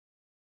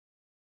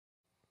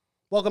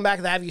Welcome back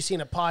to the Have You Seen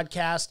a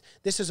Podcast.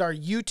 This is our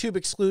YouTube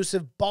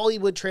exclusive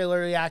Bollywood trailer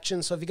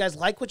reaction. So if you guys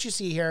like what you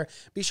see here,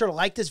 be sure to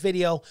like this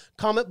video,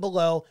 comment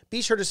below,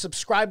 be sure to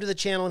subscribe to the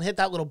channel and hit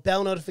that little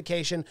bell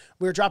notification.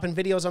 We're dropping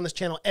videos on this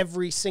channel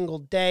every single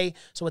day.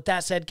 So with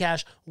that said,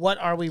 Cash, what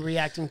are we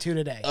reacting to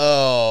today?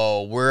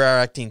 Oh, we're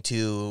reacting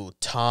to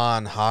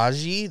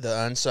Tanhaji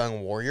The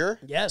Unsung Warrior.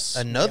 Yes.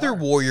 Another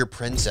warrior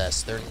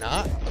princess. They're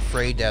not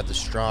afraid to have the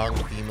strong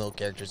female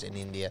characters in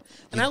India.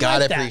 You And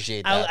gotta like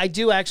appreciate that. I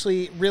do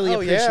actually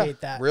really appreciate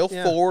that. Real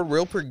forward,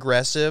 real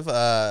progressive.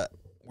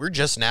 We're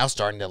just now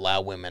starting to allow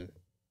women.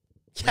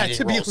 Yeah,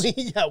 to be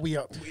we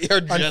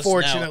are just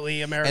unfortunately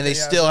now. America, And they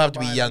still have to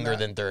be younger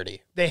than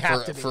 30. They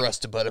have to be. For us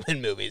to put them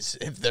in movies.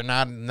 If they're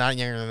not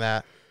younger than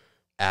that,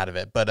 out of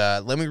it. But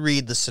let me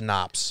read the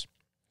synopsis.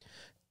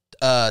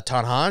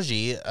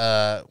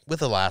 Tanhaji,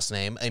 with a last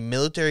name, a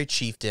military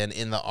chieftain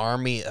in the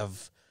army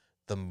of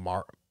the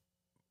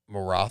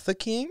Maratha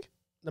king?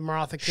 The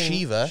Maratha king.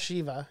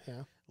 Shiva,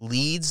 yeah.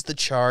 Leads the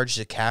charge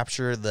to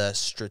capture the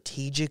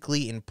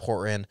strategically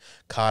important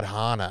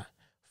Kadhana,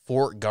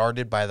 fort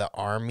guarded by the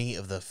army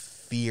of the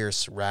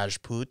fierce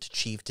Rajput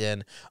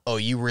chieftain. Oh,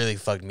 you really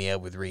fucked me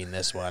up with reading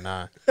this one,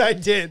 huh? I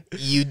did.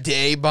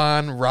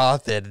 Udaybon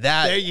Rothid.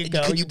 There you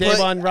go.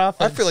 Udaybon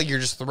Rothid. I feel like you're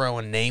just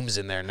throwing names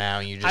in there now.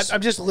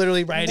 I'm just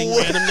literally writing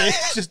random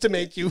names just to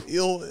make you.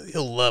 He'll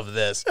love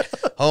this.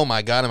 Oh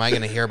my god, am I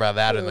going to hear about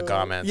that in the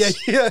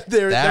comments? Yeah,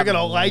 they're going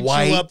to light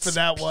you up for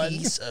that one.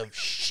 Piece of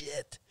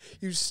shit.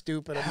 You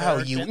stupid American. How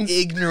you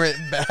ignorant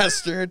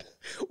bastard.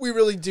 We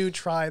really do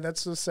try.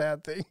 That's the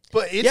sad thing.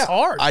 But it's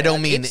hard. I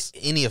don't mean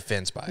any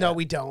offense by it. No,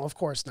 we don't. Of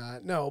course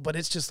not. No, but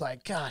it's just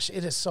like, gosh,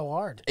 it is so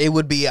hard. It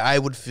would be, I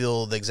would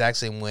feel the exact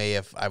same way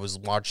if I was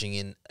watching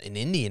an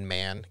Indian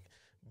man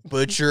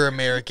butcher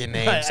American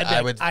names.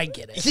 I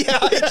get it. Yeah,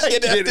 I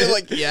get it.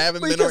 Like, yeah, I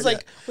haven't been because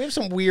like we have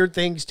some weird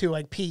things too,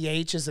 like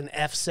PH is an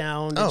F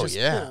sound. Oh, just,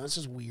 yeah. It's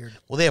just weird.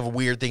 Well, they have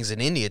weird things in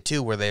India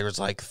too, where there's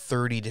like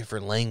 30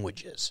 different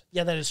languages.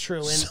 Yeah, that is true.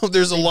 And so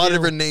there's a lot of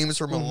different names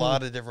from a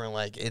lot of different,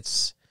 like,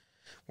 it's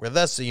where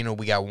that's, you know,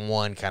 we got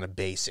one kind of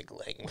basic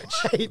language.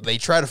 Right. They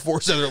try to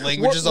force other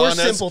languages on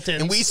us,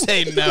 and we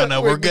say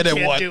no, we're good at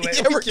one. Do it.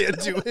 Yeah, we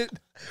can't do it.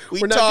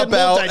 We top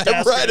out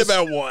right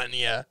about one.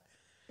 Yeah.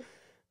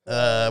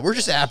 We're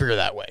just happier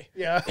that way.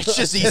 Yeah. It's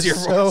just easier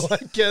for us. I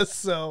guess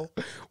so.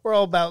 We're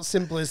all about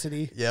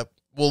simplicity. Yep.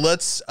 Well,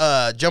 let's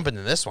jump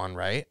into this one,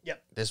 right?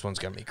 Yep. This one's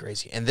going to be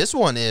crazy. And this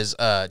one is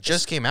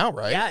just came out,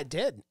 right? Yeah, it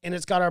did. And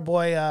it's got our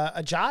boy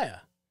Ajay.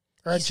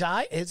 Or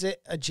Ajay? Is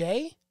it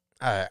Ajay?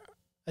 Ajay.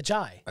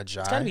 Ajay. It's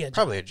got to be Ajay.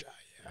 Probably Ajay,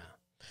 yeah.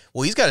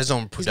 Well, he's got his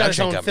own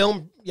production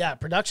company.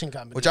 Production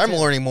company. Which I'm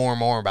learning more and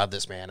more about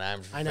this man.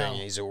 I know.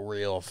 He's a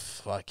real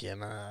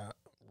fucking...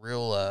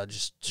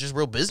 just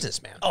real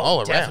businessman. Oh, all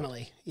around.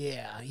 Definitely.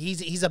 Yeah,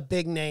 he's a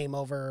big name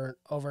over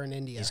in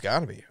India. He's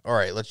got to be. All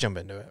right, let's jump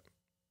into it.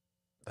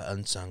 The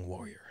Unsung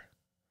Warrior.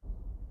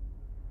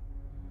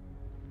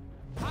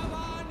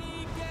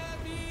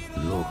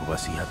 लोग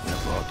वसीयत में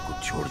बहुत कुछ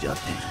छोड़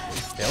जाते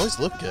हैं. They always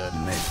look good.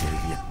 मैं तेरे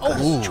लिए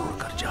कर्ज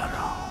छोड़कर जा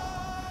रहा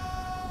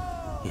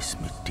हूँ. इस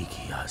मिट्टी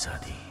की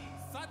आजादी.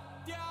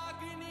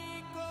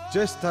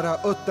 जिस तरह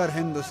उत्तर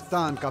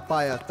हिंदुस्तान का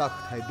पाया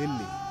तख्त है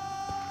दिल्ली,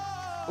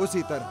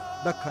 उसी तरह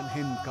दक्षिण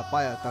हिंद का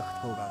पाया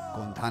तख्त होगा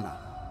कोंढाना.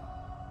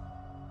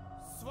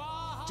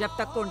 जब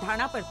तक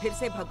कोंढाना पर फिर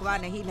से भगवा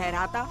नहीं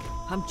लहराता,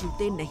 हम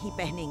जूते नहीं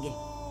पहनेंगे.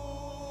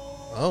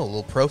 Oh, a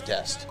little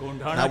protest.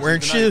 Not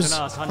wearing shoes.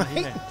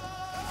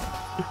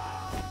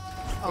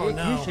 Oh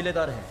no.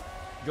 शिलेदार है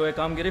जो एक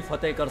कामगिरी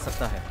फतेह कर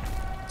सकता है.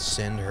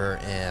 Send her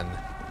in.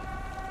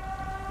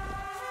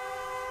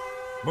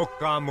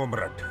 Mukkam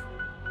Umrat.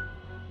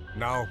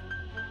 Now.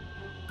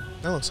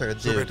 That looks like a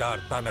dude.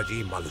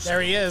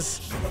 There he is.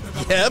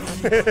 Yep.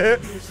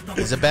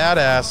 He's a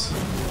badass.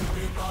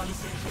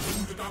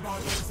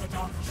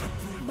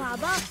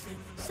 बाबा,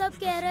 सब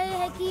कह रहे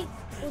हैं कि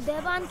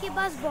उदयबान के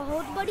पास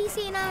बहुत बड़ी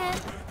सेना है.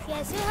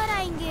 कैसे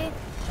हराएंगे?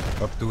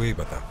 अब तू ही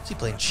बता. Is he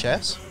playing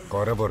chess?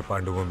 Kaurava और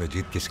पांडवों में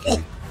जीत किसकी?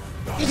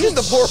 He's in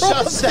the world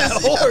of that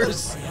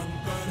horse.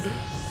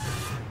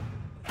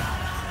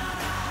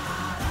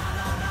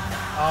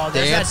 Oh,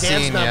 there's that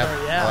dance number,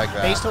 yeah. I like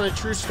that. Based on a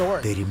true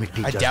story.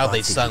 I doubt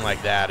they sung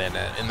like that in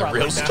the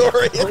real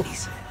story.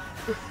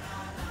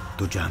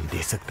 तू जान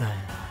दे सकता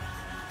है.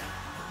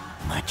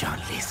 मैं जान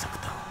ले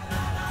सकता हूँ.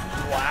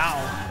 Wow.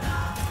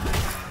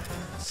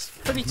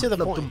 Pretty to the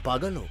point. तुम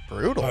पागल हो.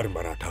 Brutal. हर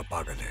मराठा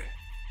पागल है.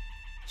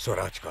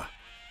 स्वराज का,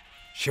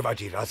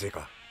 शिवाजी राजे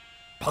का,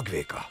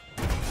 भगवे का.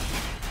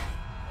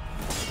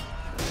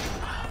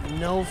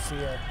 No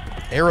fear.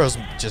 Arrows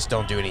just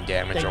don't do any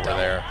damage over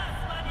there.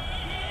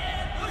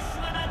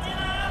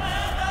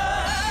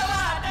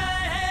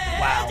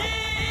 Wow.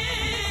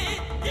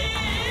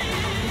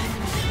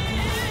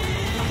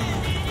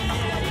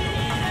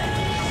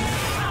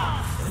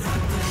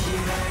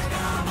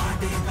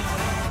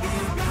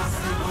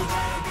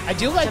 I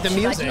do like the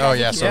music. Oh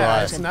yeah, so do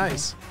I. It's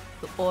nice.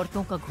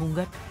 औरतों का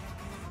घूंघट.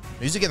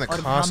 Music and the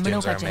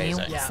costumes are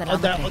amazing. Yeah,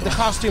 the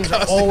costumes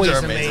are always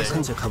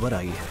amazing. से खबर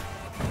आई है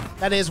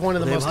That is one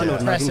of the most Udaybhan और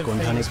नागिन impressive को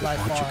उन्धाने things पे by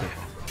पहुंच far. चुके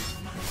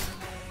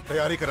हैं।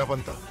 तैयारी करा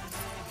बनता,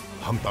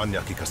 हम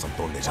तान्या की कसम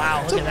तोड़ने जा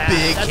Wow, रहे look at that.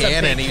 Big That's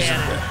cannon. a big He's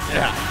cannon.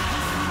 yeah.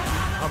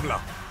 हैं। हमला,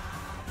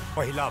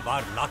 पहला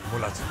बार लाख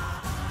मोला से।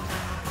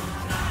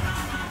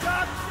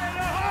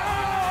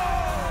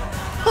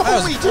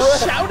 Oh, he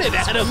just shouted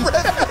at him.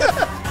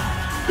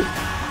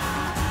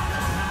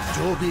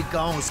 जो भी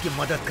गांव उसकी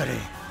मदद करे,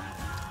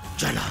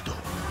 जला दो।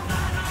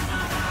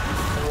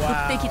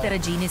 कुत्ते की तरह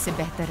जीने से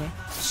बेहतर है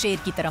शेर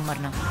की तरह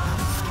मरना।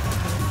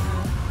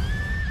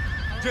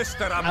 जिस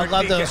तरह I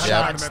love those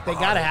shots. They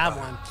gotta have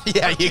one.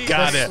 Yeah, you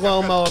got it.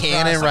 Slow-mo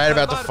Cannon across. right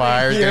about to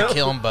fire. You're Yeah. gonna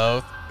kill them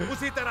both.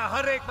 उसी तरह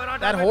हर एक मराठा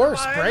That में horse,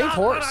 दबाए brave lakh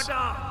horse.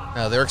 Maratha.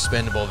 No, they're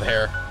expendable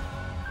there.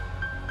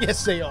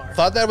 Yes, they are.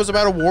 Thought that was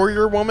about a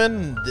warrior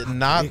woman.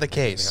 Not the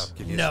case.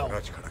 आपके लिए No.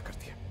 Swaraj खड़ा कर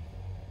दिया।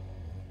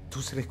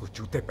 दूसरे को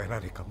जूते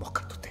पहनाने का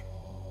मौका तो दे।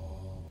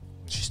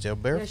 She's still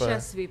barefoot.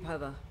 यशस्वी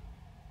भव।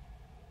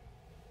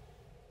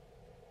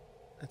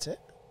 That's it.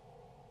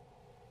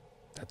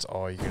 That's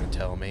all you're gonna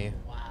tell me.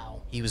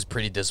 Wow. He was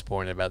pretty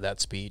disappointed about that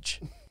speech.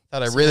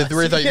 Thought I really thought you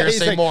were gonna He's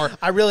say like, more.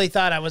 I really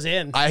thought I was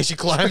in. I actually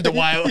climbed a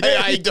while.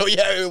 I don't.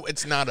 Yeah,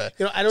 it's not a.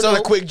 You know, I don't it's not know.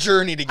 a quick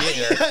journey to get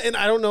here. And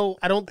I don't know.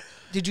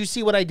 Did you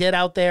see what I did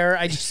out there?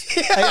 I just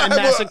I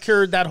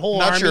massacred that whole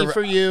Not army sure.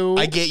 for you.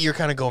 I get you're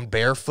kind of going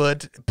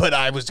barefoot, but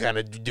I was kind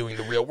of doing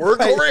the real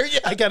work over here. Yeah.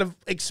 I kind of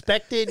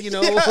expected, Yeah.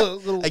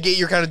 little I get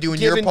you're kind of doing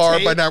give your and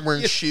part by take. not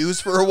wearing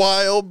shoes for a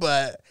while,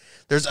 but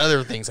there's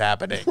other things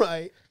happening.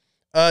 right.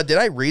 Did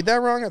I read that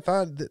wrong? I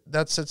thought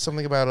that said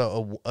something about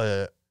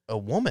a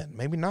woman.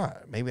 Maybe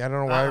not. Maybe I don't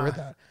know why I read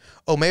that.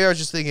 Oh, maybe I was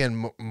just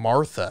thinking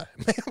Martha.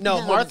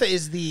 No, Martha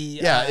is the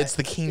Yeah, it's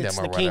the kingdom it's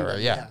or the whatever.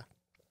 kingdom, Yeah.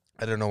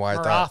 I don't know why I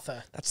Maratha.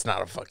 thought that's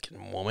not a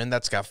fucking woman.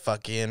 That's got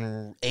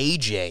fucking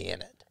AJ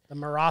in it. The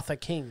Maratha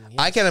king. Yes.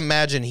 I can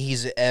imagine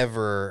he's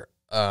ever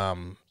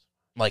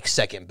like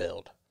second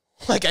build.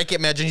 Like I can't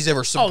imagine he's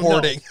ever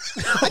supporting.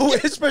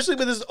 Especially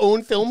with his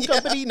own film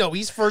company. No,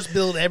 he's first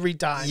build every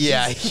time.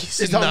 Yeah,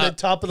 he's on the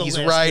top of the he's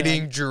list.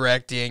 writing, man.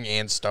 directing,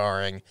 and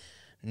starring.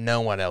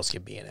 No one else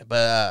can be in it.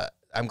 But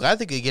I'm glad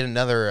they could get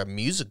another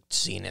music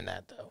scene in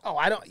that, though. Oh,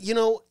 I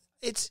don't.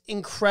 It's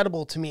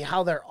incredible to me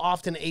how they're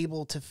often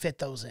able to fit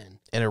those in.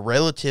 In a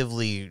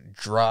relatively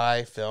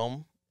dry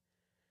film,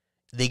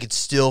 they could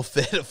still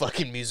fit a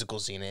fucking musical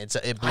scene.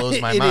 It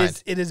blows my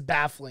mind. It is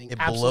baffling. It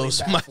Absolutely blows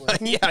baffling. my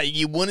mind. Yeah,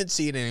 you wouldn't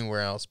see it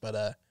anywhere else.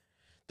 But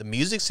the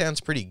music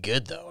sounds pretty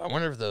good, though. I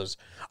wonder if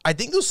I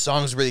think those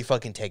songs really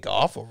fucking take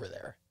off over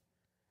there.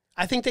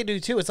 I think they do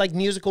too. It's like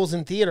musicals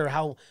in theater.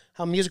 How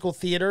musical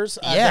theaters,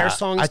 their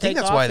songs. I think take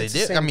that's off. why they It's the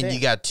did. same I mean, thing.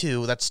 you got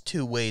two. That's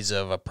two ways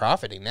of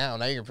profiting now.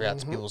 Now you're got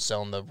people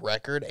selling the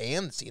record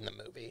and seeing the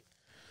movie.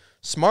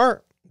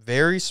 Smart,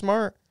 very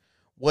smart.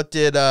 What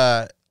did?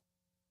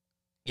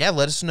 Yeah,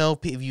 let us know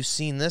if you've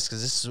seen this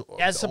because this is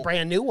it's a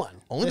brand new one.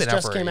 only This been out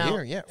just for came a out.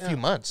 year. Yeah, a few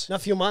months. A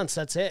few months.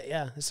 That's it.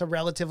 Yeah, it's a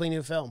relatively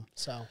new film.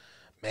 So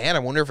Man, I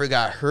wonder if it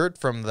got hurt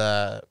from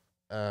the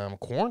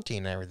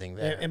quarantine and everything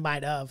there. it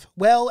might have.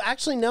 Well,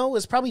 actually, no. It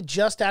was probably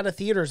just out of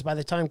theaters by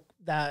the time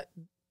that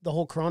the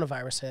whole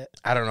coronavirus hit.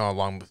 I don't know how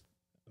long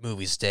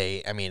movies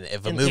stay. I mean,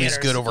 if a In movie's theaters.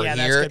 good over Yeah, that's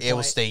a here, good it will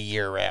point. stay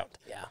year round.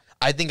 Yeah.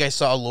 I think I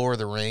saw Lord of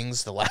the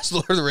Rings, the last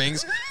Lord of the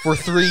Rings, for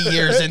 3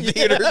 years in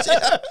theaters.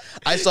 Yeah.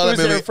 I saw It that was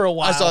movie there for a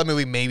while. I saw that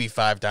movie maybe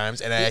 5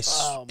 times, and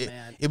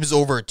man. it was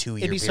over a 2-year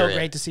It'd be period. so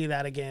great to see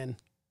that again.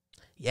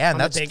 Yeah,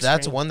 and on the big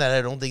that's screen. one that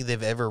I don't think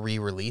they've ever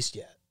re-released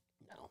yet.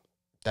 No.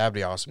 That'd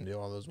be awesome to do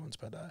all those ones.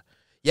 But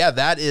yeah,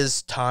 that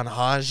is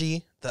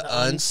Tanhaji, the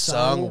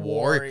Unsung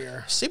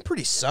Warrior. Seemed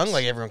pretty sung,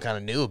 like everyone kind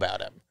of knew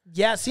about him.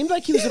 Yeah, it seemed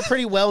like he was a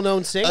pretty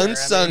well-known singer.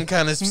 Unsung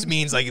kind of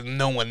means like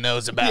no one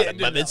knows about him,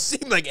 but no. it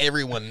seemed like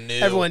everyone knew.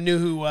 Everyone knew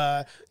who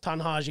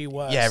Tanhaji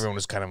was. Yeah, everyone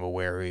was kind of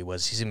aware who he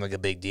was. He seemed like a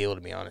big deal,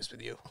 to be honest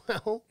with you.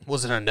 Well,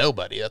 Wasn't a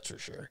nobody, that's for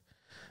sure.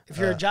 if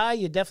you're a Jai,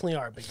 you definitely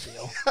are a big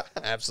deal.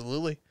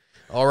 Absolutely.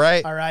 All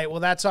right. All right. Well,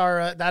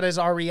 that is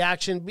our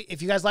reaction.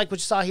 If you guys like what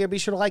you saw here, be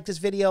sure to like this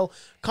video,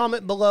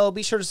 comment below,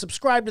 be sure to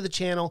subscribe to the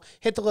channel,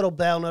 hit the little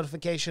bell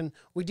notification.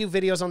 We do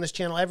videos on this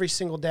channel every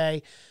single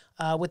day.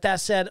 With that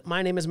said,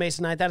 my name is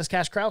Mason Knight. That is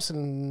Cash Krause.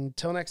 And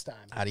until next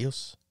time.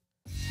 Adios.